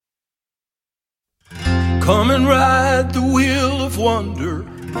Come and ride the wheel of wonder.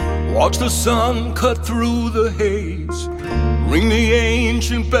 Watch the sun cut through the haze. Ring the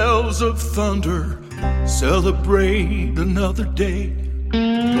ancient bells of thunder. Celebrate another day.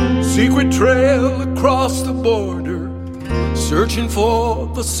 Secret trail across the border, searching for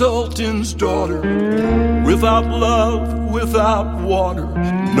the Sultan's daughter. Without love, without water,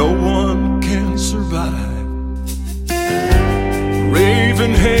 no one can survive.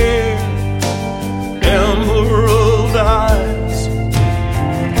 Raven hair, emerald eyes,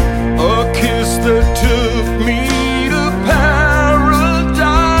 a kiss that took me to paradise.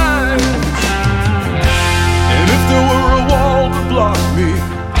 And if there were a wall to block me,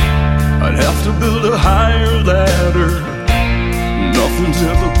 I'd have to build a higher ladder. Nothing's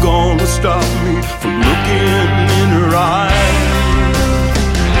ever gonna stop me from looking in her eyes.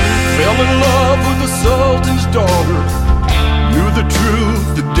 Fell in love with the Sultan's daughter. Knew the truth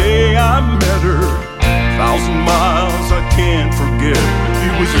the day I met her. 1,000 miles I can't forget.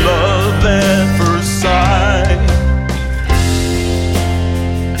 It was love at first sight.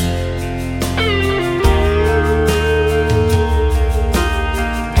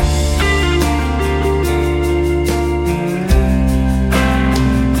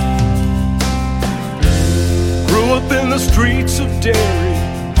 Grew up in the streets of Derry,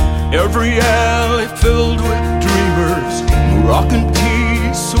 every alley filled with dreamers. Rockin'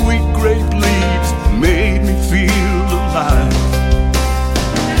 tea, sweet grape leaves made me feel alive.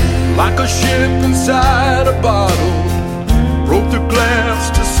 Like a ship inside a bottle, broke the glass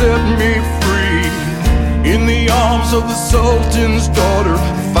to set me free. In the arms of the Sultan's daughter,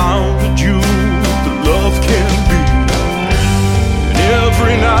 found the jewel that love can be. And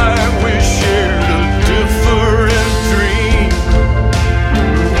every night we shared a different dream.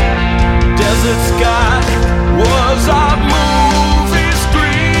 Desert sky was our movie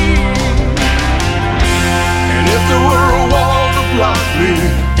screen. And if there were a wall to block me,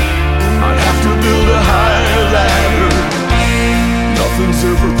 I'd have to build a higher ladder. Nothing's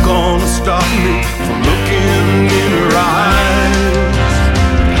ever gonna stop me from looking in her eyes.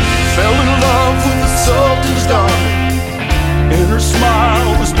 Fell in love with the Sultan's daughter, and her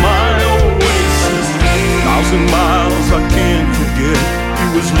smile was my oasis. 1,000 miles I can't forget. It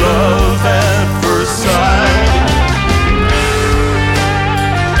was love at first sight.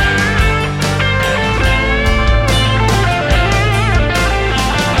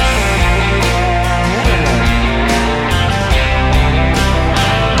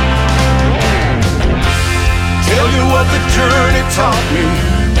 Tell you what the journey taught me.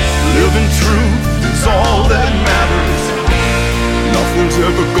 Living truth is all that matters. Nothing's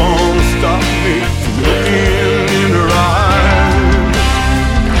ever gonna stop me from looking in her eyes.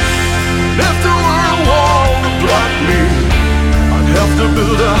 If there were a wall to block me, I'd have to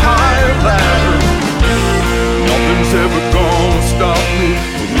build a higher ladder. Nothing's ever gonna stop me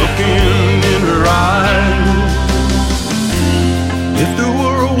from looking in her eyes. If there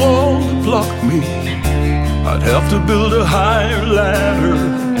were a wall to block me, I'd have to build a higher ladder.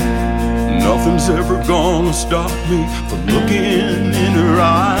 Nothing's ever gonna stop me from looking in her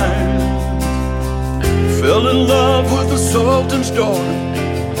eyes. Fell in love with the Sultan's daughter.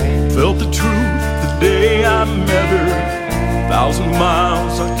 Felt the truth the day I met her. 1,000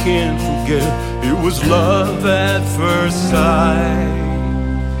 miles I can't forget. It was love at first sight.